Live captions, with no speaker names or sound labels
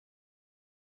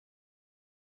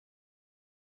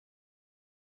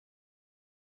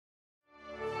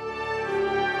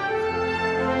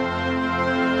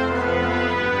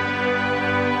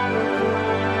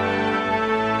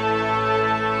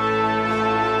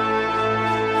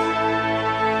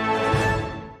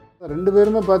ரெண்டு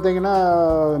பேருமே பார்த்தீங்கன்னா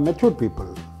மெச்சூர்ட் பீப்புள்.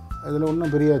 அதில்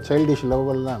ஒன்றும் பெரிய சைல்டிஷ்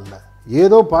லெவல்லாம் இல்லை.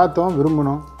 ஏதோ பார்த்தோம்,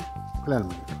 விரும்பினோம், கல்யாணம்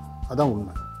பண்ணிட்டோம். அதான்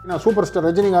உண்மை. நான் சூப்பர் ஸ்டார்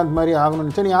ரஜினிகாந்த் மாதிரி ஆகணும்னு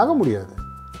நினச்சா நீ ஆக முடியாது.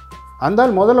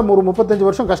 அந்தால் முதல்ல ஒரு 35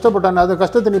 வருஷம் கஷ்டப்பட்டான். அந்த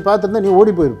கஷ்டத்தை நீ பார்த்துருந்தா நீ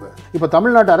ஓடி போயிருப்ப. இப்போ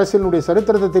தமிழ்நாட்டு அரசியலுடைய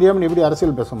சரித்திரத்தை தெரியாமல் நீ எப்படி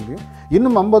அரசியல் பேச முடியும்?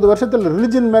 இன்னும் 50 வருஷத்தில்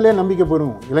ரிலிஜன் மேலே நம்பிக்கை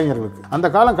போயிடும் இளைஞர்களுக்கு. அந்த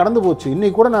காலம் கடந்து போச்சு.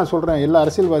 இன்னைக்கு கூட நான் சொல்கிறேன், எல்லா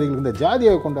அரசியல்வாதிகளுக்கு இந்த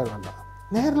ஜாதியை கொண்டாட வேண்டாம்.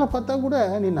 நேரில் பார்த்தா கூட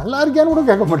நீ நல்லா இருக்கியான்னு கூட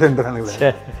கேட்க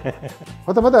மாட்டேன்றானுங்களே.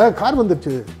 பார்த்தா கார்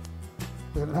வந்துருச்சு,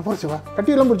 போச்சுவா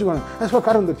கட்டியெல்லாம் பிடிச்சிக்கோங்க,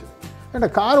 கார் வந்துருச்சு. ஏன்னா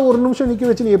கார் ஒரு நிமிஷம் நிற்க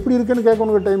வச்சு நீ எப்படி இருக்குன்னு கேட்க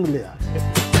உனக்கு டைம் இல்லையா?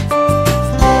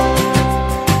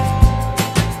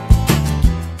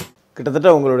 கிட்டத்தட்ட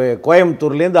உங்களுடைய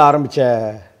கோயம்புத்தூர்லேருந்து ஆரம்பித்த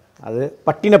அது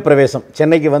பட்டின பிரவேசம்,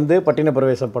 சென்னைக்கு வந்து பட்டின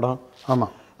பிரவேசம் படம்.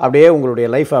 ஆமாம். அப்படியே உங்களுடைய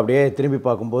லைஃப்பை அப்படியே திரும்பி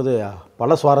பார்க்கும்போது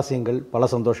பல சுவாரஸ்யங்கள், பல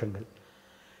சந்தோஷங்கள்.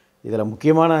 இதில்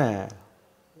முக்கியமான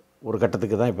ஒரு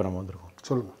கட்டத்துக்கு தான் இப்போ நம்ம வந்திருக்கோம்.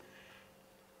 சொல்லுங்கள்.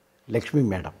 லக்ஷ்மி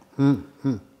மேடம்,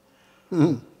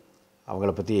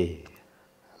 அவங்கள பற்றி.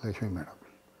 லக்ஷ்மி மேடம்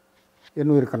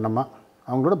என்னுயிர் கண்ணம்மா.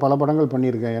 அவங்களோட பல படங்கள்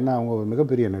பண்ணியிருக்கேன். ஏன்னா அவங்க ஒரு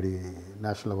மிகப்பெரிய நடிகை,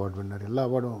 நேஷ்னல் அவார்டு வின்னர், எல்லா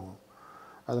அவார்டும்.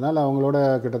 அதனால் அவங்களோட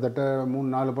கிட்டத்தட்ட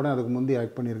 3-4 படம் அதுக்கு முந்தி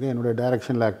ஆக்ட் பண்ணியிருக்கேன். என்னுடைய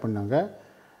டைரக்ஷனில் ஆக்ட் பண்ணாங்க.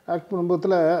 ஆக்ட்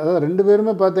பண்ணும்போதில் அதாவது ரெண்டு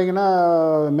பேருமே பார்த்தீங்கன்னா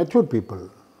மெச்சூர்ட் பீப்புள்.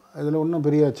 அதில் ஒன்றும்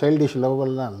பெரிய சைல்டிஷ்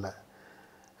லெவல்லாம் இல்லை.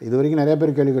 இது வரைக்கும் நிறையா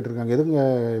பேர் கேள்வி கேட்டிருக்காங்க, எதுங்க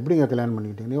எப்படிங்க கல்யாணம்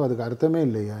பண்ணிக்கிட்டீங்க? அதுக்கு அர்த்தமே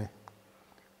இல்லையா.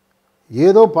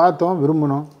 ஏதோ பார்த்தோம்,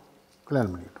 விரும்பினோம்,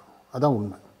 கல்யாணம் பண்ணிக்கிட்டோம். அதான்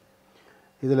உண்மை.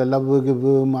 இதில் லவ்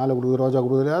கிவ்வு, மாலை கொடுக்குது, ரோஜா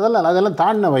கொடுக்குது, அதெல்லாம்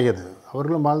தாண்டின வயது.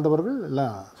 அவர்களும் வாழ்ந்தவர்கள்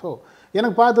எல்லாம். ஸோ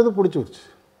எனக்கு பார்த்தது பிடிச்சிருச்சு.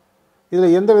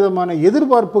 இதில் எந்த விதமான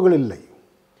எதிர்பார்ப்புகள் இல்லை.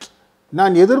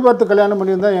 நான் எதிர்பார்த்து கல்யாணம்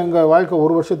பண்ணியிருந்தால் எங்கள் வாழ்க்கை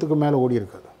 1 வருஷத்துக்கு மேலே ஓடி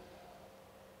இருக்காது.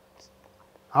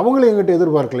 அவங்களும் எங்கிட்ட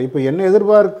எதிர்பார்க்கல. இப்போ என்ன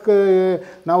எதிர்பார்க்க,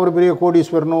 நான் ஒரு பெரிய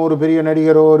கோடீஸ்வரனோ, ஒரு பெரிய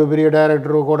நடிகரோ, ஒரு பெரிய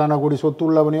டைரக்டரோ, கோடானா கோடி சொத்து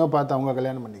உள்ளவனையோ பார்த்து அவங்க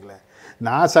கல்யாணம் பண்ணிக்கல.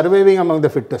 நான் சர்வைவிங் அமங்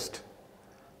த ஃபிட்டஸ்ட்.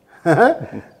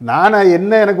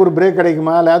 எனக்கு ஒரு பிரேக்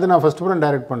கிடைக்குமா, இல்லை அது நான் ஃபஸ்ட் படம்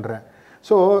டைரக்ட் பண்ணுறேன்.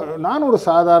 ஸோ நான் ஒரு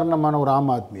சாதாரணமான ஒரு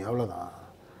ஆம் ஆத்மி, அவ்வளோதான்.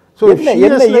 ஸோ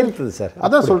இருக்குது சார்.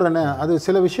 அதான் சொல்கிறேன்னே, அது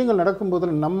சில விஷயங்கள்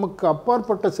நடக்கும்போது நமக்கு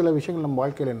அப்பாற்பட்ட சில விஷயங்கள் நம்ம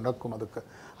வாழ்க்கையில் நடக்கும்.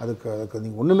 அதுக்கு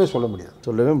நீங்கள் ஒன்றுமே சொல்ல முடியாது,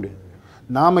 சொல்லவே முடியாது.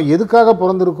 நாம் எதுக்காக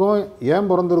பிறந்திருக்கோம், ஏன்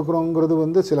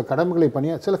பிறந்திருக்கிறோங்கிறது சில கடமைகளை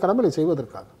சில கடமைகளை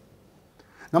செய்வதற்காக.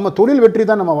 நம்ம தொழில் வெற்றி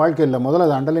தான் நம்ம வாழ்க்கை இல்லை. முதல்ல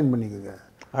அதை அண்டர்லைன் பண்ணிக்கோங்க.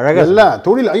 அழகாக இல்லை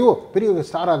தொழில், ஐயோ பெரிய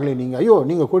ஸ்டார் ஆகலை நீங்கள், ஐயோ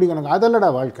நீங்கள் கோடிக்கணக்கு, அதல்லடா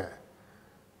வாழ்க்கை.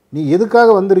 நீ எதுக்காக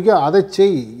வந்திருக்கியோ அதை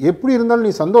செய். எப்படி இருந்தாலும்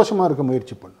நீ சந்தோஷமாக இருக்க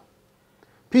முயற்சி பண்ணு.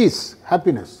 பீஸ்,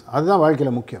 ஹாப்பினஸ், அதுதான்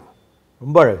வாழ்க்கையில் முக்கியம்.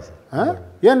 ரொம்ப அழகு சார்.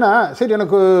 ஏன்னா சரி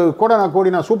எனக்கு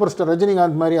கோடி நான் சூப்பர் ஸ்டார்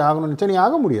ரஜினிகாந்த் மாதிரி ஆகணும்னு நினச்சா நீ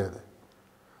ஆக முடியாது.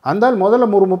 அந்தால் முதல்ல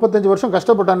ஒரு 35 வருஷம்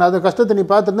கஷ்டப்பட்டான். அந்த கஷ்டத்தை நீ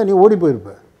பார்த்துருந்தா நீ ஓடி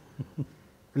போயிருப்ப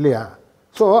இல்லையா?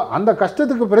 ஸோ அந்த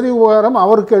கஷ்டத்துக்கு பிரதி உபகாரம்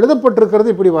அவருக்கு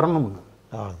எழுதப்பட்டிருக்கிறது இப்படி வரணும்னு.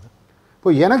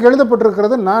 இப்போ எனக்கு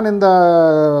எழுதப்பட்டிருக்கிறது, நான் இந்த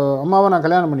அம்மாவை நான்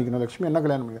கல்யாணம் பண்ணிக்கணும், லக்ஷ்மி என்ன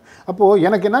கல்யாணம் பண்ணிக்கணும். அப்போது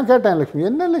எனக்கு என்ன கேட்டேன், லக்ஷ்மி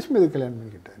என்ன லக்ஷ்மி இது கல்யாணம்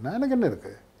பண்ணிக்கிட்டேன், நான் எனக்கு என்ன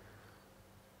இருக்குது,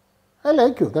 I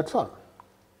like you, that's all.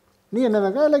 நீ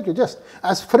என்னக்கா, I like you just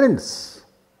as friends.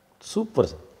 Super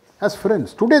sir. As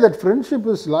friends. Today that friendship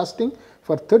is lasting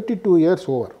for 32 years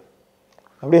over.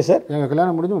 அப்படியே சார்? எங்கள்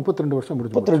கல்யாணம் முடிஞ்சு 32 வருஷம்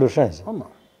முடிஞ்சு. 32 வருஷம்.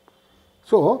 ஆமாம்.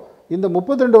 ஸோ இந்த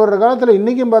 32 வருட காலத்தில்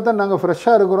இன்றைக்கும் பார்த்தா நாங்கள்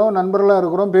ஃப்ரெஷ்ஷாக இருக்கிறோம், நண்பர்களாக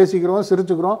இருக்கிறோம், பேசிக்கிறோம்,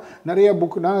 சிரிச்சுக்கிறோம். நிறைய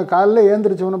புக்கு நாங்கள் காலையில்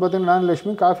ஏந்திரிச்சோன்னு பார்த்தீங்கன்னா நான்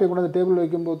லக்ஷ்மி காஃபியை கொண்டு வந்து டேபிள்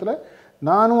வைக்கும் போதில்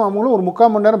நானும் அவங்களும் ஒரு 3/4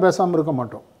 மணி நேரம் பேசாமல் இருக்க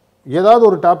மாட்டோம். ஏதாவது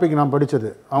ஒரு டாபிக் நான்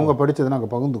படித்தது, அவங்க படித்தது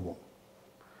நாங்கள் பகிர்ந்துக்குவோம்.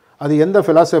 அது எந்த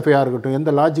ஃபிலாசபியாக இருக்கட்டும், எந்த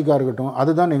லாஜிக்காக இருக்கட்டும்,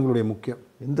 அதுதான் எங்களுடைய முக்கியம்.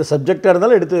 எந்த சப்ஜெக்டாக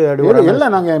இருந்தாலும் எடுத்து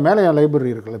எல்லாம் நாங்கள் மேலே என் லைப்ரரி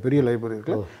இருக்குல்ல, பெரிய லைப்ரரி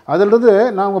இருக்குல்ல, அதிலிருந்து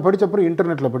நாங்கள் படித்தப்பறம்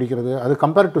இன்டர்நெட்டில் படிக்கிறது, அது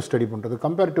கம்பேரிட்டிவ் ஸ்டடி பண்ணுறது,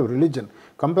 comparative religion,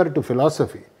 comparative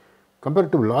philosophy,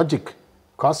 comparative logic,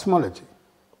 cosmology,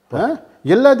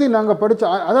 எல்லாத்தையும் நாங்கள் படித்த.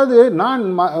 அதாவது நான்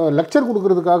லெக்சர்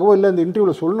கொடுக்குறதுக்காகவோ இல்லை இந்த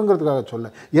இன்டர்வியூவில் சொல்லணுங்கிறதுக்காக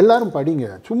சொல்ல. எல்லோரும் படிங்க,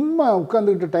 சும்மா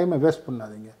உட்காந்துக்கிட்டு டைமை வேஸ்ட்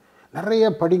பண்ணாதீங்க,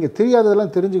 நிறைய படிங்க,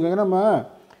 தெரியாததெல்லாம் தெரிஞ்சுக்கோங்க. நம்ம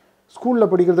ஸ்கூலில்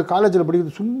படிக்கிறது, காலேஜில்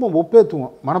படிக்கிறது சும்மா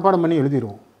ஒப்பேற்றுவோம், மனப்பாடம் பண்ணி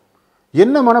எழுதிடுவோம்.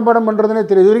 என்ன மனப்பாடம் பண்ணுறதுனே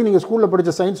தெரியாது. இது வரைக்கும் நீங்கள் ஸ்கூலில்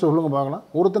படித்த சயின்ஸ் சொல்லுங்கள் பார்க்கலாம்,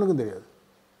 ஒருத்தனுக்கும் தெரியாது.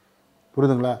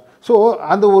 புரியுதுங்களா? ஸோ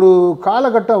அந்த ஒரு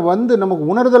காலகட்டம் நமக்கு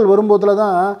உணர்தல் வரும்போதில்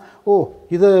தான், ஓ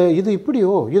இது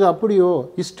இப்படியோ, இது அப்படியோ,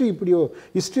 ஹிஸ்ட்ரி இப்படியோ,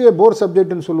 ஹிஸ்ட்ரியே போர்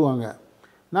சப்ஜெக்ட்னு சொல்லுவாங்க.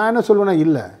 நான் என்ன சொல்லுவேன்னா,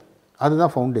 இல்லை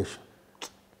அதுதான் foundation.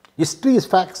 History is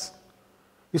facts.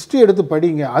 History எடுத்து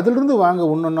படிங்க, அதிலிருந்து வாங்க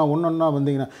ஒன்றொன்னா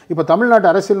வந்தீங்கன்னா. இப்போ தமிழ்நாட்டு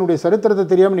அரசியலுடைய சரித்திரத்தை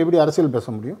தெரியாமல் நீ எப்படி அரசியல் பேச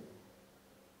முடியும்?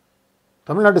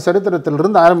 தமிழ்நாட்டு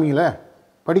சரித்திரத்திலிருந்து ஆரம்பிங்களே,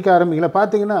 படிக்க ஆரம்பிங்களே,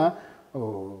 பார்த்தீங்கன்னா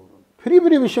பெரிய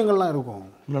பெரிய விஷயங்கள்லாம் இருக்கும்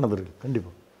நடந்திருக்கு.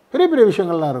 கண்டிப்பாக பெரிய பெரிய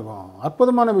விஷயங்கள்லாம் இருக்கும்,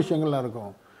 அற்புதமான விஷயங்கள்லாம்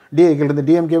இருக்கும். டிஏகேலேருந்து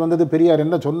டிஎம்கே வந்தது, பெரியார்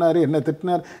என்ன சொன்னார், என்ன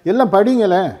திட்டினார், எல்லாம்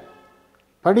படிங்களேன்.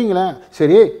 படிங்களேன்.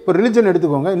 சரி, இப்போ ரிலிஜன்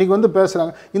எடுத்துக்கோங்க. இன்றைக்கி வந்து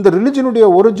பேசுகிறாங்க, இந்த ரிலிஜனுடைய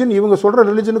ஒரிஜின் இவங்க சொல்கிற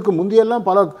ரிலிஜனுக்கு முந்தையெல்லாம்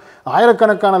பல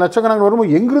ஆயிரக்கணக்கான லட்சக்கணக்கான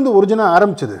வரும்போது எங்கிருந்து ஒரிஜினாக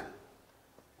ஆரம்பிச்சது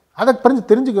அதை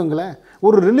தெரிஞ்சுக்கோங்களேன்.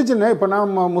 ஒரு ரிலிஜனை இப்போ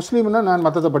நான் முஸ்லீம்னா நான்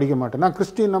மற்றதை படிக்க மாட்டேன், நான்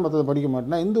கிறிஸ்டின்னா மற்றதை படிக்க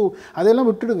மாட்டேன், நான் இந்து, அதெல்லாம்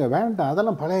விட்டுடுங்க, வேண்டாம்,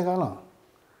 அதெல்லாம் பழைய காலம்.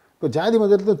 இப்போ ஜாதி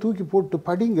மதத்தை தூக்கி போட்டு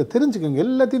படிங்க, தெரிஞ்சுக்கோங்க,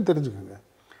 எல்லாத்தையும் தெரிஞ்சுக்கோங்க.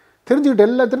 தெரிஞ்சுக்கிட்டு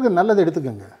எல்லாத்துக்கும் நல்லதை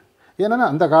எடுத்துக்கோங்க. ஏன்னா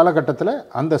அந்த காலகட்டத்தில்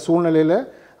அந்த சூழ்நிலையில்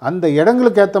அந்த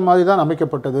இடங்களுக்கு ஏற்ற மாதிரி தான்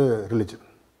அமைக்கப்பட்டது ரிலிஜன்.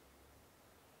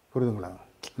 புரியுதுங்களா?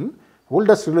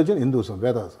 Oldest religion இந்துசம்,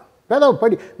 வேதாசம்.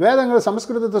 படி, வேதங்களை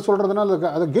சமஸ்கிருதத்தை சொல்கிறதுனால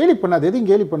அதை கேலி பண்ணாது, எதையும்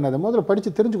கேலி பண்ணாது. முதல்ல படித்து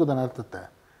தெரிஞ்சுக்கொதான அர்த்தத்தை,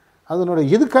 அதனோட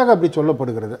எதுக்காக அப்படி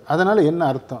சொல்லப்படுகிறது, அதனால் என்ன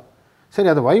அர்த்தம். சரி,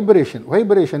 அது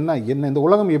வைப்ரேஷன்னா என்ன, இந்த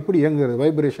உலகம் எப்படி இயங்குறது,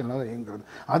 வைப்ரேஷனால் இயங்குறது,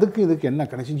 அதுக்கு இதுக்கு என்ன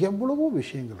கனெக்ஷன், எவ்வளவோ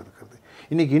விஷயங்கள் இருக்கிறது.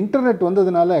 இன்றைக்கி இன்டர்நெட்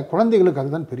வந்ததுனால குழந்தைகளுக்கு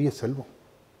அதுதான் பெரிய செல்வம்.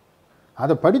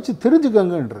 அதை படித்து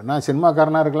தெரிஞ்சுக்கங்கன்ற. நான்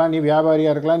சினிமாக்காரனாக இருக்கலாம், நீ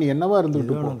வியாபாரியாக இருக்கலாம், நீ என்னவா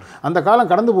இருந்துகிட்டு போ, அந்த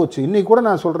காலம் கடந்து போச்சு. இன்றைக்கி கூட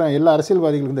நான் சொல்கிறேன், எல்லா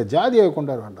அரசியல்வாதிகளுக்கும் இந்த ஜாதியை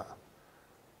கொண்டாட வேண்டாம்.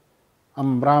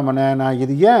 பிராமண நான்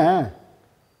இது ஏன்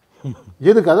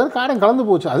எதுக்கு, அதாவது காரம் கலந்து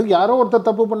போச்சு. அதுக்கு யாரோ ஒருத்தர்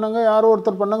தப்பு பண்ணாங்க, யாரோ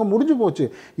ஒருத்தர் பண்ணாங்க, முடிஞ்சு போச்சு.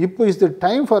 இப்போ is the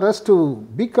time for us to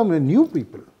become a new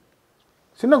people.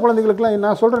 சின்ன குழந்தைகளுக்கெல்லாம்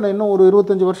நான் சொல்கிறேன், இன்னும் ஒரு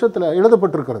 25 வருஷத்தில்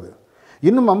எழுதப்பட்டிருக்கிறது.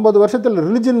 இன்னும் 50 வருஷத்தில்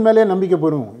ரிலிஜன் மேலே நம்பிக்கை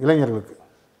போயிடும் இளைஞர்களுக்கு.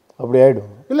 அப்படி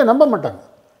ஆகிடும். இல்லை, நம்ப மாட்டாங்க,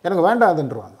 எனக்கு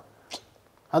வேண்டாதுன்றவாங்க.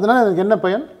 அதனால் எனக்கு என்ன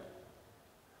பயன்,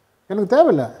 எனக்கு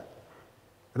தேவையில்லை.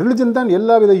 ரிலிஜன் தான்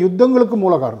எல்லா வித யுத்தங்களுக்கும்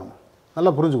மூல காரணம்.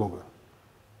 நல்லா புரிஞ்சுக்கோங்க.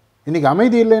 இன்றைக்கி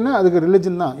அமைதி இல்லைன்னா அதுக்கு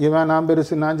ரிலிஜன் தான். இவன் நான்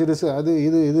பெருசு, நான் சிறுசு, அது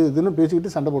இது இதுன்னு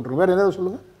பேசிக்கிட்டு சண்டை போட்டுருக்கோம். வேறு ஏதாவது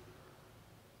சொல்லுங்கள்,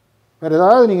 வேறு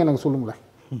ஏதாவது நீங்கள் எனக்கு சொல்லுங்களேன்.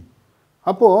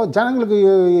 அப்போது ஜனங்களுக்கு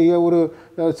ஒரு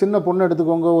சின்ன பொண்ணை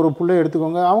எடுத்துக்கோங்க, ஒரு பிள்ளைய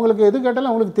எடுத்துக்கோங்க, அவங்களுக்கு எது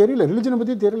கேட்டாலும் அவங்களுக்கு தெரியல, ரிலிஜனை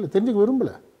பற்றி தெரியல, தெரிஞ்சுக்க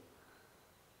விரும்பலை.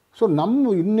 ஸோ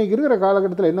நம்ம இன்றைக்கி இருக்கிற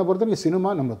காலகட்டத்தில் என்ன பொறுத்தவரைக்கும்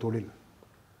சினிமா நம்ம தொழில்.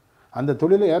 அந்த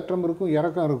தொழிலில் ஏற்றம் இருக்கும்,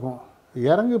 இறக்கம் இருக்கும்.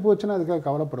 இறங்கி போச்சுன்னா அதுக்காக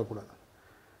கவலைப்படக்கூடாது.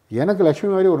 எனக்கு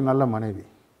லக்ஷ்மி மாதிரி ஒரு நல்ல மனைவி,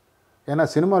 ஏன்னா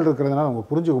சினிமாவில் இருக்கிறதுனால அவங்க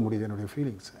புரிஞ்சுக்க முடியுது என்னுடைய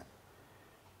ஃபீலிங்ஸை.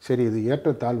 சரி, இது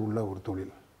ஏற்றத்தாழ் உள்ள ஒரு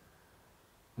தொழில்,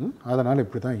 அதனால்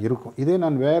இப்படி தான் இருக்கும். இதே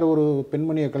நான் வேறு ஒரு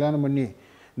பெண்மணியை கல்யாணம் பண்ணி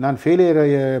நான் ஃபெயிலியரை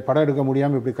படம் எடுக்க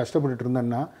முடியாமல் இப்படி கஷ்டப்பட்டுட்டு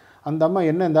இருந்தேன்னா, அந்த அம்மா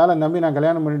என்ன இந்த ஆளை நம்பி நான்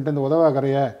கல்யாணம் பண்ணிட்டு இந்த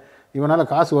உதவாக்கரையை இவனால்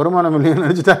காசு வருமானம் இல்லைன்னு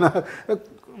நினச்சிட்டான்னா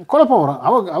குழப்பம் வரும்.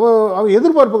 அவ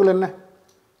எதிர்பார்ப்புகள் என்ன.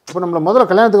 இப்போ நம்மளை முதல்ல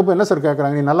கல்யாணத்துக்கு போய் என்ன சார்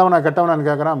கேட்குறாங்க, நீ நல்லவனா கெட்டவனான்னு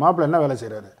கேட்குறான். மாப்பிள்ளை என்ன வேலை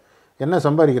செய்கிறாரு, என்ன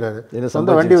சம்பாதிக்கிறாரு,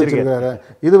 சொந்த வண்டி வச்சுருக்காரு,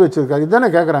 இது வச்சுருக்காரு, இதுதானே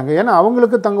கேட்குறாங்க. ஏன்னா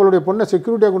அவங்களுக்கு தங்களுடைய பொண்ணை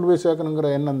செக்யூரிட்டியாக கொண்டு போய்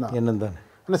சேர்க்கணுங்கிற எண்ணம் தான்.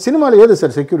 ஆனால் சினிமாவில் ஏது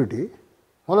சார் செக்யூரிட்டி,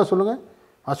 முதல்ல சொல்லுங்கள்.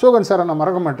 அசோகன் சாரை நான்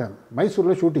மறக்க மாட்டேன்,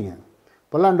 மைசூரில் ஷூட்டிங்கு,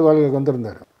 பல்லாண்டு வாழ்க்கைக்கு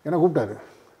வந்திருந்தார். என்னை கூப்பிட்டாரு,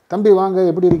 தம்பி வாங்க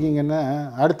எப்படி இருக்கீங்கன்னு.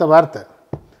 அடுத்த வார்த்தை,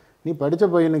 நீ படித்த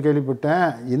பையனை கேள்விப்பட்டேன்,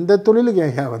 இந்த தொழிலுக்கு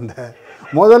ஏன் வந்த,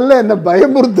 முதல்ல என்ன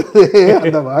பயமுறுத்துது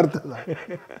அந்த வார்த்தை தான்.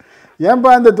 ஏன்பா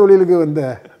இந்த தொழிலுக்கு வந்த,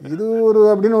 இது ஒரு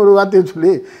அப்படின்னு ஒரு வார்த்தையை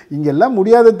சொல்லி இங்கெல்லாம்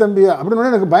முடியாத தம்பி அப்படின்னு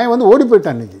எனக்கு பயம் வந்து ஓடி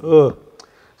போயிட்டான் அன்றைக்கி.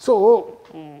 ஸோ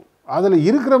அதில்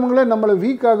இருக்கிறவங்களே நம்மளை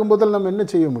வீக் ஆகும்போதில் நம்ம என்ன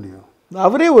செய்ய முடியும்.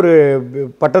 அவரே ஒரு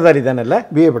பட்டதாரி தானே, இல்லை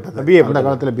பிஏ பட்டதாரி, அந்த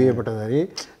காலத்தில் பிஏ பட்டதாரி.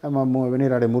 நம்ம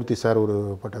வெந்நீராடை மூர்த்தி சார் ஒரு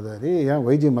பட்டதாரி, ஏன்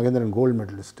வைஜி மகேந்திரன் கோல்டு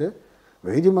மெடலிஸ்ட்டு.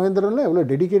 வைஜி மகேந்திரனில் எவ்வளோ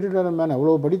டெடிக்கேட்டடான மேன்,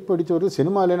 அவ்வளோ படித்தவர்,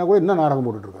 சினிமா இல்லைன்னா கூட இன்னும் நாடகம்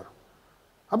போட்டுட்ருக்காரு.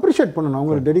 அப்ரிஷியேட் பண்ணணும்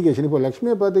அவங்களோட டெடிக்கேஷன். இப்போ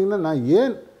லக்ஷ்மியை பார்த்தீங்கன்னா, நான்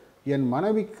ஏன் என்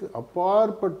மனைவிக்கு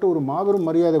அப்பாற்பட்டு ஒரு மாபெரும்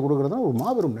மரியாதை கொடுக்குறதுனா ஒரு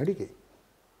மாபெரும் நடிகை,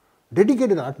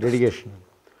 டெடிக்கேட்டட் ஆர்ட், டெடிக்கேஷன்.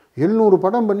 700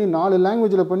 படம் பண்ணி 4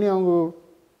 லாங்குவேஜில் பண்ணி அவங்க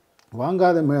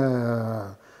வாங்காத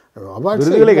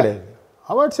அவார்ட்ஸே கிடையாது.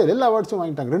 அவார்ட்ஸே எல்லா அவார்ட்ஸும்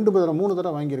வாங்கிட்டாங்க, 2 தடவை 3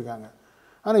 தடவை வாங்கியிருக்காங்க.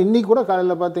 ஆனால் இன்றைக்கி கூட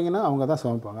காலையில் பார்த்தீங்கன்னா அவங்க தான்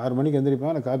சமைப்பாங்க, 6 மணிக்கு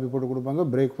எந்திரிப்பாங்க, எனக்கு காப்பி போட்டு கொடுப்பாங்க,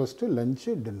 பிரேக்ஃபாஸ்ட்டு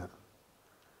லஞ்சு டின்னர்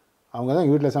அவங்க தான்.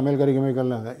 எங்கள் வீட்டில் சமையல் கறிக்கமே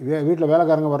கல்லாம் வீட்டில்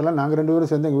வேலைக்காரங்க வரல, நாங்கள் 2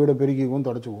 பேரும் சேர்ந்து எங்கள் வீடை பெருக்கிக்குவோம்,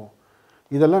 தொடச்சிக்குவோம்.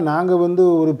 இதெல்லாம் நாங்கள் வந்து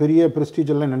ஒரு பெரிய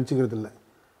ப்ரெஸ்டீஜெல்லாம் நினச்சிக்கிறது இல்லை.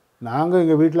 நாங்கள்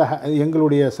எங்கள் வீட்டில்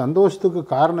எங்களுடைய சந்தோஷத்துக்கு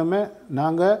காரணமே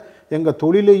நாங்கள் எங்கள்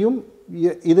தொழிலையும்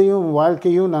இதையும்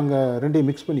வாழ்க்கையும் நாங்கள் ரெண்டையும்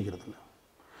மிக்ஸ் பண்ணிக்கிறது இல்லை.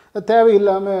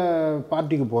 தேவையில்லாமல்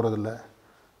பார்ட்டிக்கு போகிறதில்ல,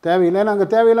 தேவையில்லை.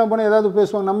 நாங்கள் தேவையில்லாமல் போனால் ஏதாவது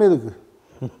பேசுவாங்க, நம்ம எதுக்கு.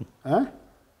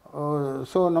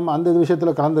 ஸோ நம்ம அந்த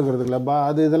விஷயத்தில் கலந்துக்கிறது இல்லை.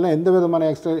 அது இதெல்லாம் எந்த விதமான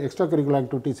எக்ஸ்ட்ரா கரிக்குலர்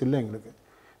ஆக்டிவிட்டீஸ் இல்லை எங்களுக்கு.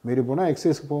 மீறி போனால்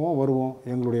எக்ஸசைஸ்க்கு போவோம், வருவோம்,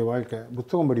 எங்களுடைய வாழ்க்கை.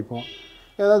 புத்தகம் படிப்போம்,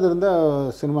 ஏதாவது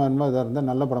இருந்தால் சினிமா இதாக இருந்தால்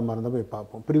நல்ல படமாக இருந்தால் போய்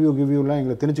பார்ப்போம். ப்ரிவியூலாம்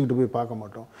எங்களை திணிச்சிக்கிட்டு போய் பார்க்க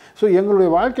மாட்டோம். ஸோ எங்களுடைய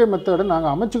வாழ்க்கை மெத்தடை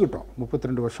நாங்கள் அமைச்சிக்கிட்டோம்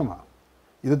 32 வருஷமாக.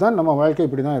 இதுதான் நம்ம வாழ்க்கை,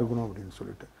 இப்படி தான் இருக்கணும் அப்படின்னு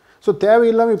சொல்லிட்டு. ஸோ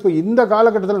தேவையில்லாமல் இப்போ இந்த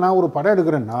காலகட்டத்தில் நான் ஒரு படம்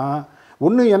எடுக்கிறேன்னா,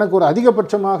 ஒன்று எனக்கு ஒரு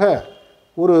அதிகபட்சமாக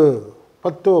ஒரு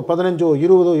 10, 15,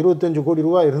 20, 25 கோடி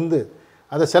ரூபா இருந்து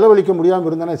அதை செலவழிக்க முடியாமல்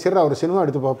இருந்தேன்னா, சரி ஒரு சினிமா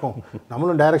எடுத்து பார்ப்போம்,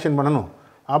 நம்மளும் டைரக்ஷன் பண்ணணும்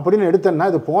அப்படின்னு எடுத்தேன்னா,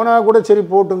 இது போனால் கூட சரி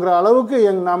போட்டுங்கிற அளவுக்கு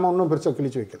நாம் ஒன்றும் பெருசாக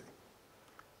கிழிச்சு வைக்கல.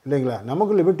 இல்லைங்களா?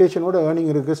 நமக்கு லிமிட்டேஷனோட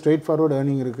ஏர்னிங் இருக்குது, ஸ்ட்ரெயிட் ஃபார்வர்டு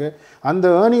ஏர்னிங் இருக்குது. அந்த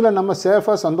ஏர்னிங்கில் நம்ம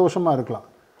சேஃபாக சந்தோஷமாக இருக்கலாம்.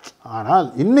 ஆனால்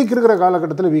இன்றைக்கி இருக்கிற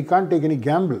காலகட்டத்தில் we can't take any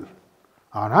Gamble.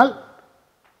 ஆனால்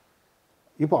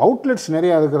இப்போ அவுட்லெட்ஸ்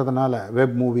நிறையா இருக்கிறதுனால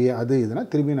வெப் மூவி அது இதுனா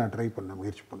திரும்பி நான் ட்ரை பண்ண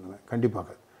முயற்சி பண்ணுவேன் கண்டிப்பாக.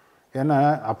 ஏன்னா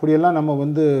அப்படியெல்லாம் நம்ம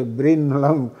வந்து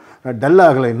பிரெயின்லாம் டல்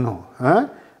ஆகலை இன்னும்.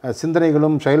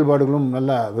 சிந்தனைகளும் செயல்பாடுகளும்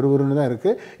நல்லா விறுவிறுன்னு தான்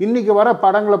இருக்குது. இன்றைக்கி வர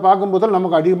படங்களை பார்க்கும்போதில்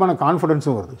நமக்கு அதிகமான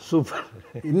கான்ஃபிடென்ஸும் வருது. சூப்பர்.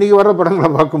 இன்றைக்கி வர படங்களை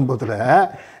பார்க்கும்போதில்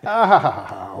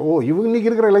இன்றைக்கி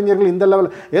இருக்கிற இளைஞர்கள் இந்த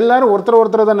லெவலில் எல்லோரும்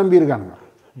ஒருத்தரை தான் நம்பியிருக்காங்க.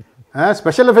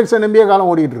 ஸ்பெஷல் எஃபெக்ட்ஸை நம்பிய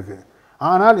காலம் ஓடிட்டுருக்கு.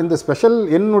 ஆனால் இந்த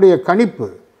என்னுடைய கணிப்பு,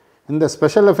 இந்த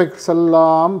ஸ்பெஷல் எஃபெக்ட்ஸ்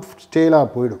எல்லாம் ஸ்டேலாக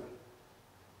போயிடும்.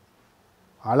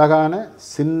 அழகான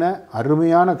சின்ன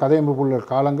அருமையான கதையமைப்புள்ள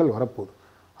காலங்கள் வரப்போகுது.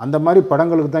 அந்த மாதிரி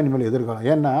படங்களுக்கு தான் இனிமேல் எதிர்காலம்.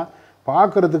 ஏன்னா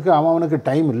பார்க்குறதுக்கு அவனுக்கு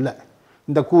டைம் இல்லை.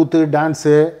 இந்த கூத்து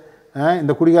டான்ஸு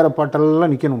இந்த குடிகார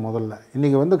பாட்டெல்லாம் நிற்கணும் முதல்ல.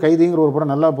 இன்றைக்கி வந்து கைதிங்கிற ஒரு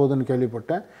படம் நல்லா போகுதுன்னு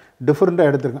கேள்விப்பட்டேன். டிஃப்ரெண்ட்டாக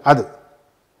எடுத்துருக்கேன்.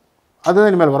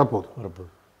 அதுதான் இனிமேல் வரப்போகுது.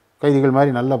 கைதிகள்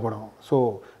மாதிரி நல்ல படம். ஸோ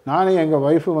நானே எங்கள்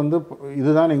ஒய்ஃபு வந்து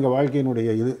இதுதான் எங்கள்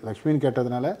வாழ்க்கையினுடைய இது லக்ஷ்மின்னு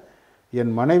கேட்டதுனால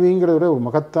என் மனைவிங்கிறத ஒரு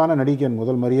மகத்தான நடிகை, என்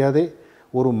முதல் மரியாதை.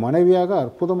 ஒரு மனைவியாக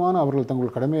அற்புதமான அவர்கள்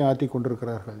தங்கள் கடமையை ஆற்றி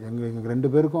கொண்டிருக்கிறார்கள். எங்கள் 2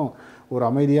 பேருக்கும் ஒரு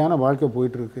அமைதியான வாழ்க்கை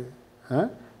போயிட்டுருக்கு.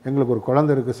 எங்களுக்கு ஒரு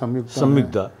குழந்தை இருக்குது,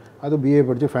 சம்யுக்தா. அது பிஏ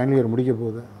படித்து ஃபைனல் இயர் முடிக்க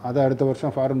போகுது. அது அடுத்த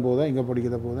வருஷம் ஃபாரின் போகுதா இங்கே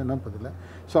படிக்கிறத போகுது என்ன பதில்லை.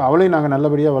 ஸோ அவளையும் நாங்கள்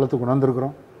நல்லபடியாக வளர்த்து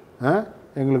கொண்டாந்துருக்குறோம்.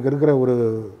 எங்களுக்கு இருக்கிற ஒரு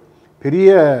பெரிய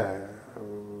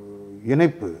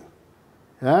இணைப்பு,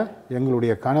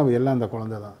 எங்களுடைய கனவு எல்லாம் அந்த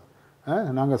குழந்தை தான்.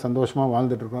 நாங்கள் சந்தோஷமாக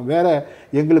வாழ்ந்துட்டுருக்கோம். வேறு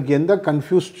எங்களுக்கு எந்த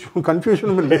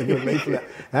கன்ஃபியூஷனும் இல்லை எங்கள் லைஃப்பில்.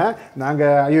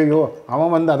 நாங்கள் ஐயோ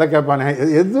அவன் வந்து அதை கேட்பானே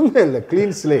எதுவுமே இல்லை.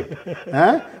 Clean slate.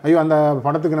 ஐயோ அந்த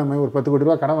படத்துக்கு நம்ம ஒரு 10 கோடி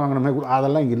ரூபா கடன் வாங்கினோமே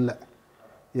அதெல்லாம் இல்லை.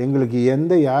 எங்களுக்கு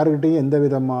யாருக்கிட்டையும் எந்த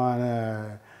விதமான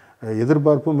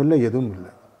எதிர்பார்ப்பும் இல்லை, எதுவும்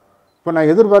இல்லை. இப்போ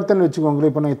நான் எதிர்பார்த்தேன்னு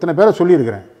வச்சுக்கோங்களேன். இப்போ நான் இத்தனை பேரை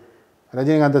சொல்லியிருக்கிறேன்.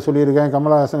 ரஜினிகாந்தை சொல்லியிருக்கேன்,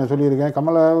 கமலஹாசனை சொல்லியிருக்கேன்,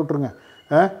 கமலை விட்டுருங்க.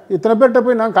 இத்தனை பேர்கிட்ட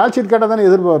போய் நான் கால் ஷீட் கேட்டால் தானே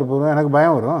எதிர்பார்ப்பு. எனக்கு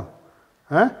பயம் வரும்.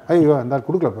 ஐயோ அந்த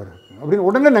கொடுக்கல பாரு அப்படின்னு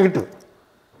உடனே நெகட்டிவ்.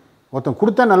 ஒருத்தன்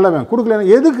கொடுத்தா நல்லவன், கொடுக்கல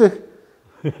எதுக்கு?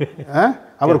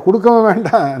 அவர் கொடுக்கவும்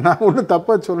வேண்டாம், நான் ஒன்றும்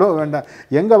தப்பாக சொல்லவும் வேண்டாம்.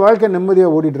 எங்கள் வாழ்க்கை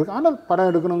நிம்மதியாக ஓடிட்டுருக்கு. ஆனால் படம்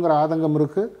எடுக்கணுங்கிற ஆதங்கம்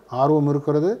இருக்குது, ஆர்வம்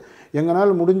இருக்கிறது.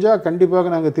 எங்களால் முடிஞ்சால்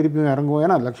கண்டிப்பாக நாங்கள் திருப்பியும் இறங்குவோம்.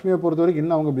 ஏன்னா லக்ஷ்மியை பொறுத்த வரைக்கும்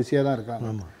இன்னும் அவங்க பிஸியாக தான்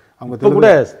இருக்காங்க. அவங்க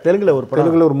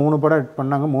தெலுங்கில் ஒரு 3 படம்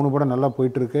பண்ணாங்க. 3 படம் நல்லா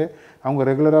போயிட்டுருக்கு. அவங்க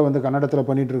ரெகுலராக வந்து கன்னடத்தில்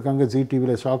பண்ணிகிட்ருக்காங்க. ஜி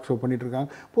டிவியில் ஷாக் ஷோ பண்ணிகிட்ருக்காங்க.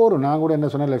 போகிறோம். நான் கூட என்ன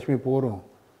சொன்னேன், லக்ஷ்மி போகிறோம்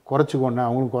குறைச்சிக்கோண்ணே.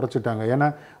 அவங்களும் குறைச்சிட்டாங்க. ஏன்னா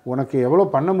உனக்கு எவ்வளோ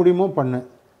பண்ண முடியுமோ பண்ணு,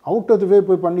 அவுட் ஆஃப் வே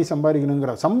போய் பண்ணி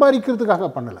சம்பாதிக்கிறதுக்காக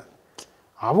பண்ணலை.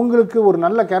 அவங்களுக்கு ஒரு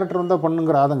நல்ல கேரக்டர் வந்தால்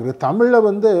பண்ணுங்கிற ஆதங்க. தமிழில்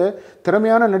வந்து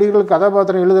திறமையான நடிகர்களுக்கு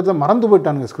கதாபாத்திரம் எழுதுறத மறந்து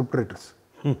போயிட்டானுங்க ஸ்கிரிப்ட் ரைட்டர்ஸ்.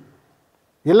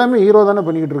 எல்லாமே ஹீரோ தானே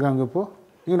பண்ணிக்கிட்டு இருக்காங்க. இப்போது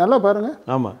நீங்கள் நல்லா பாருங்கள்.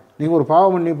 ஆமாம், நீங்கள் ஒரு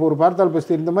பாவமணி, இப்போ ஒரு பார்த்தால்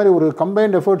பேசி இந்த மாதிரி ஒரு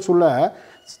கம்பைன்ட் எஃபர்ட்ஸ் உள்ள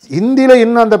இந்தியில்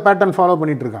இன்னும் அந்த பேட்டர்ன் ஃபாலோ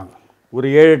பண்ணிகிட்டு இருக்காங்க. ஒரு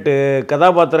 7-8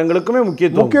 கதாபாத்திரங்களுக்குமே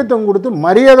முக்கியத்துவம் கொடுத்து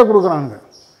மரியாதை கொடுக்குறானுங்க.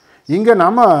 இங்கே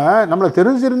நம்மளை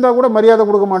தெரிஞ்சிருந்தால் கூட மரியாதை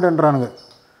கொடுக்க மாட்டேன்றானுங்க.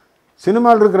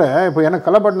 சினிமாவில் இருக்கிற இப்போ எனக்கு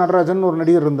கலப்பாட்டு நடராஜன் ஒரு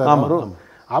நடிகர் இருந்தார்.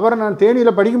 அவரை நான்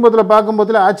தேனியில் படிக்கும்போதில்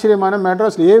பார்க்கும்போதில் ஆச்சரியமான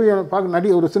மெட்ராஸில்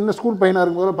ஏவிஎம் ஒரு சின்ன ஸ்கூல் பையனாக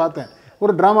இருக்கும்போது பார்த்தேன்.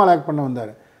 ஒரு ட்ராமாவில் ஆக்ட் பண்ண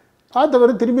வந்தார்.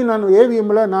 பார்த்தவர் திரும்பி நான்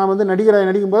ஏவிஎம்மில் நான் வந்து நடிகராக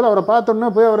நடிக்கும்போது அவரை பார்த்தோன்னா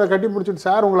போய் அவரை கட்டி பிடிச்சிட்டு,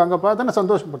 சார் உங்களை அங்கே பார்த்தா நான்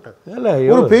சந்தோஷப்பட்டேன்.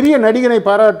 ஒரு பெரிய நடிகனை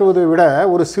பாராட்டுவதை விட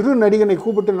ஒரு சிறு நடிகனை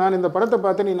கூப்பிட்டு நான் இந்த படத்தை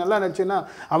பார்த்து நீ நல்லா நடிச்சேன்னா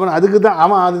அவன்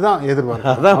அதுதான்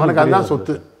எதிர்பார்ப்பான். அவனுக்கு அதுதான்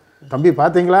சொத்து. தம்பி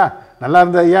பார்த்தீங்களா நல்லா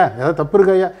இருந்த ஐயா, ஏதாவது தப்பு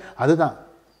இருக்கு ஐயா, அதுதான்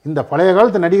இந்த பழைய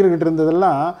காலத்து நடிகர்கிட்ட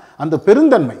இருந்ததெல்லாம் அந்த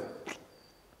பெருந்தன்மை.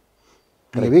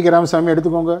 வி.கே. ராமசாமி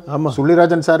எடுத்துக்கோங்க,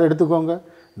 சுள்ளிராஜன் சார் எடுத்துக்கோங்க,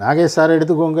 நாகேஷ் சாரை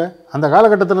எடுத்துக்கோங்க. அந்த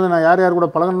காலகட்டத்தில் நான் யார் கூட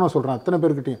பழகணும்னு சொல்கிறேன் அத்தனை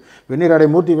பேர்கிட்டையும். வெந்நீராடை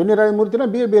மூர்த்தினா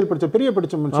பிஏபிஎல் படித்த பெரிய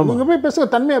படித்த மனுஷன். நீங்கள் போய் பேசுங்க,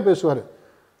 தன்மையாக பேசுவார்.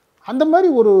 அந்த மாதிரி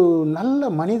ஒரு நல்ல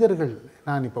மனிதர்கள்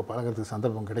நான் இப்போ பழகிறதுக்கு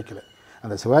சந்தர்ப்பம் கிடைக்கல.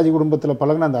 அந்த சிவாஜி குடும்பத்தில்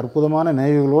பழகின அந்த அற்புதமான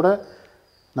நினைவுகளோடு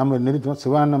நம்ம நிறுத்துவோம்.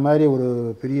 சிவான மாதிரி ஒரு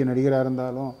பெரிய நடிகராக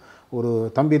இருந்தாலும் ஒரு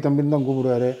தம்பின்னு தான்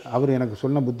கூப்பிடுவார். அவர் எனக்கு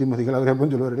சொன்ன புத்திமதிகள் அவர்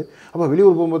எப்போன்னு சொல்லுவார். அப்போ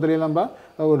வெளியூர் போகும்போதுலேலாம்பா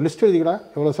ஒரு லிஸ்ட் எழுதிக்கடா,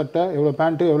 எவ்வளோ சட்டை, எவ்வளோ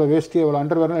பேண்ட்டு, எவ்வளோ வேஷ்டி, எவ்வளோ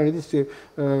அண்டர்வேர்லாம் எழுதி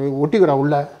ஒட்டிக்கடா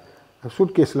உள்ள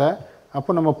சூட் கேஸில்.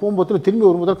 அப்போ நம்ம போகும்போது திரும்பி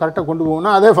வரும்போது கரெக்டாக கொண்டு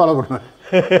போகணும்னா அதே ஃபாலோ பண்ணுவேன்.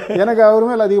 எனக்கு அவர்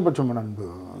மேலே அதிகபட்சம் நண்பு.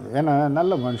 ஏன்னா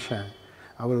நல்ல மனுஷன்.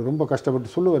 அவர் ரொம்ப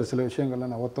கஷ்டப்பட்டு சொல்லுவார் சில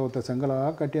விஷயங்கள்லாம். நான் ஒத்த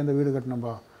செங்கலாக கட்டி அந்த வீடு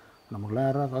கட்டினப்பா, நமக்குலாம்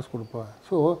யாராவது காசு கொடுப்பா.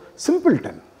 ஸோ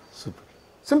சிம்பிள்டன்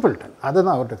அதை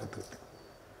தான் அவர்கிட்ட கற்றுக்கிட்டேன்.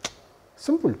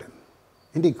 சிம்பிள்டன்.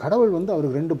 இன்றைக்கி கடவுள் வந்து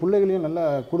அவருக்கு 2 பிள்ளைகளையும் நல்லா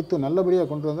கொடுத்து நல்லபடியாக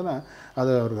கொண்டு வந்தோன்னா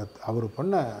அது அவர்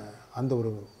பண்ண அந்த ஒரு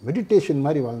மெடிடேஷன்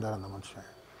மாதிரி வாழ்ந்தார் அந்த மனுஷன்.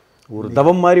 ஒரு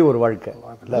தவம் மாதிரி ஒரு வாழ்க்கை.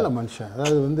 நல்ல மனுஷன்.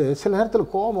 அதாவது வந்து சில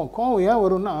நேரத்தில் கோபம் ஏன்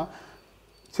வரும்னா,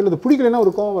 சிலது பிடிக்கலைன்னா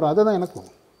ஒரு கோபம் வரும். அதை தான் எனக்கும்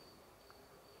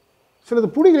சிலது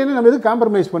பிடிக்கலன்னு நம்ம எதுக்கு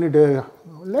காம்ப்ரமைஸ் பண்ணிவிட்டு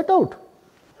லெட் அவுட்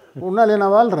உன்னாலே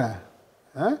நான் வாழ்கிறேன்.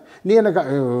 நீ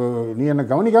என்னை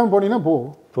கவனிக்காமல் போனீங்கன்னா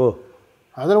போ,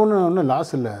 அதில் ஒன்றும்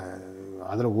லாஸ் இல்லை,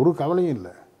 அதில் ஒரு கவலையும்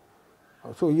இல்லை.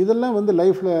 ஸோ இதெல்லாம் வந்து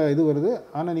லைஃப்பில் இது வருது.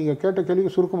 ஆனால் நீங்கள் கேட்ட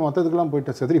கேள்விக்கு சுருக்கமாக மற்றதுக்கெல்லாம்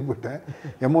போயிட்டேன், செதறி போயிட்டேன்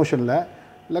எமோஷனில்.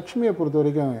 லக்ஷ்மியை பொறுத்த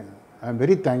வரைக்கும் I am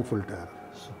very thankful to her,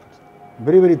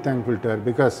 very thankful to her.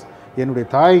 Because என்னுடைய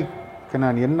தாய்க்கு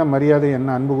நான் என்ன மரியாதை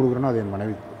என்ன அன்பு கொடுக்குறேனோ அது என்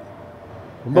மனைவிக்கு.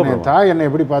 ரொம்ப என் தாய் என்னை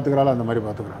எப்படி பார்த்துக்கிறாளோ அந்த மாதிரி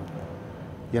பார்த்துக்குறாங்க.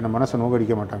 என்னை மனசை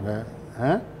நோக்கடிக்க மாட்டாங்க.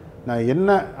 நான் என்ன,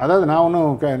 அதாவது நான்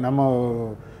ஒன்றும் நம்ம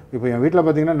இப்போ என் வீட்டில்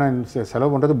பார்த்தீங்கன்னா நான்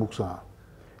செலவு பண்ணுறது புக்ஸ் தான்.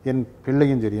 என்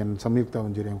பிள்ளையும் சரி, என்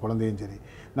சம்யுக்தாவும் சரி, என் குழந்தையும் சரி,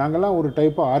 நாங்கள்லாம் ஒரு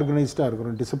டைப்பாக ஆர்கனைஸ்டாக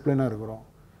இருக்கிறோம், டிசிப்ளினாக இருக்கிறோம்.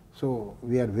 So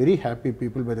we are very happy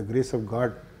people by the grace of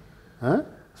God.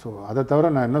 So அதை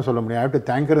தவிர நான் என்ன சொல்ல முடியும்? I have to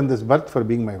thank her in this birth for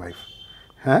being my wife.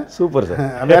 Super sir.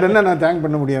 வேறு என்ன நான் தேங்க்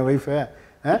பண்ண முடியும் ஒய்ஃபை?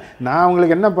 நான்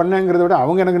அவங்களுக்கு என்ன பண்ணேங்கிறத விட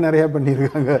அவங்க எனக்கு நிறையா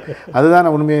பண்ணியிருக்காங்க. அதுதான்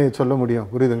நான் உண்மையை சொல்ல முடியும்.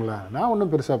 புரியுதுங்களா? நான்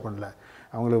ஒன்றும் பெருசாக பண்ணல.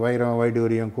 அவங்களுக்கு வைரம்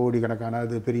வைடூரியம் கோடிக்கணக்கான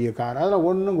அது பெரிய கார் அதெல்லாம்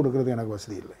ஒன்றும் கொடுக்குறது எனக்கு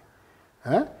வசதி இல்லை.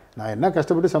 நான் என்ன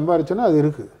கஷ்டப்பட்டு சம்பாதிச்சேனோ அது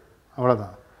இருக்குது,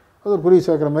 அவ்வளோதான். அது ஒரு குருவி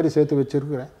சேர்க்குற மாதிரி சேர்த்து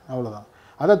வச்சுருக்கிறேன், அவ்வளோதான்.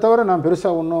 அதை தவிர நான்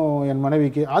பெருசாக ஒன்றும் என்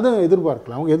மனைவிக்கு அதுவும்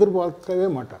எதிர்பார்க்கலாம். அவங்க எதிர்பார்க்கவே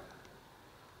மாட்டாங்க.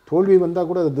 தோல்வி வந்தால்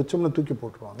கூட அதை துச்சம்னு தூக்கி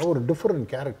போட்டுருவாங்க. ஒரு டிஃப்ரெண்ட்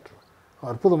கேரக்டர்,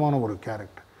 அற்புதமான ஒரு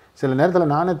கேரக்டர். சில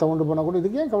நேரத்தில் நானே தவண்டு போனால் கூட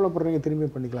இதுக்கு ஏன் கவலைப்படுறீங்க, திரும்பி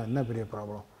பண்ணிக்கலாம், என்ன பெரிய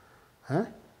ப்ராப்ளம்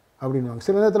அப்படின்வாங்க.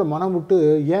 சில நேரத்தில் மனம் விட்டு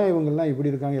ஏன் இவங்கெல்லாம்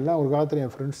இப்படி இருக்காங்க, எல்லாம் ஒரு காலத்தில்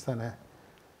என் ஃப்ரெண்ட்ஸ் தானே.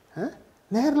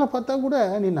 நேரில் பார்த்தா கூட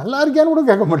நீ நல்லா இருக்கியான்னு கூட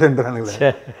கேட்க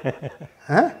மாட்டேன்றானுங்களே.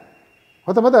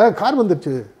 பார்த்தா கார்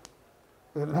வந்துருச்சு,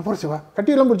 நான் பிடிச்சவா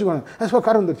கட்டியெல்லாம் பிடிச்சிக்கோங்க,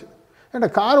 கார் வந்துருச்சு. ஏன்டா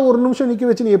காரை ஒரு நிமிஷம் நிற்க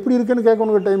வச்சு நீ எப்படி இருக்குன்னு கேட்க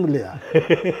உனக்கு டைம் இல்லையா?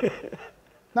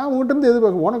 நான் உங்கள்கிட்ட இருந்து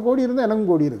எதிர்பார்க்க, உனக்கு கோடி இருந்தால்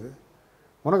எனக்கும் கோடி இருக்குது,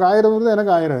 உனக்கு 1000 இருந்தால்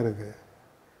எனக்கு 1000 இருக்குது.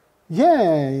 ஏன்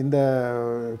இந்த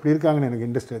இப்படி இருக்காங்கன்னு எனக்கு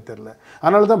இன்ட்ரெஸ்டே தெரில.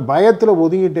 அதனால தான் பயத்தில்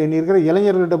ஒதுங்கிட்டேன். நீ இருக்கிற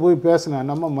இளைஞர்கள்ட்ட போய் பேசினேன்,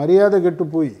 நம்ம மரியாதை கெட்டு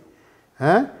போய்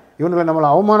இவங்களை நம்மளை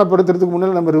அவமானப்படுத்துறதுக்கு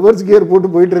முன்னால் நம்ம ரிவர்ஸ் கியர் போட்டு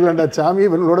போயிட்டு இருக்கலாம்டா சாமி,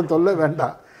 இவங்களோட தொல்லை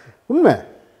வேண்டாம்.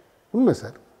 உண்மை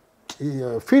சார்.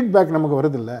 ஃபீட்பேக் நமக்கு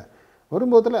வருதில்ல,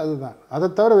 வரும்போதில் அதுதான். அதை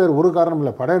தவிர வேறு ஒரு காரணம்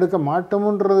இல்லை. படம் எடுக்க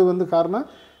மாட்டோம்ன்றது வந்து காரணம்.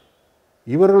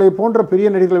 இவர்களை போன்ற பெரிய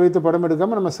நடிகளை வைத்து படம்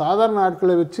எடுக்காமல் நம்ம சாதாரண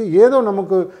ஆட்களை வச்சு ஏதோ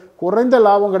நமக்கு குறைந்த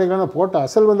லாபம் கிடைக்கலன்னு போட்ட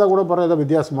அசல் வந்தால் கூட படம் ஏதோ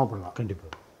வித்தியாசமாக பண்ணலாம்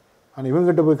கண்டிப்பாக. ஆனால்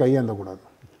இவங்ககிட்ட போய் கையாண்டக்கூடாது.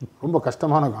 ரொம்ப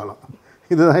கஷ்டமான காலம்.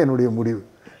 இதுதான் என்னுடைய முடிவு.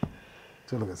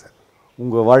 சொல்லுங்கள் சார்.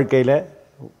 உங்கள் வாழ்க்கையில்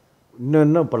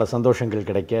இன்னும் பல சந்தோஷங்கள்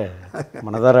கிடைக்க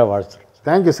மனதார வாழ்த்துறேன்.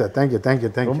 Thank you sir. தேங்க்யூ.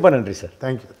 ரொம்ப நன்றி சார்.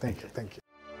 தேங்க்யூ.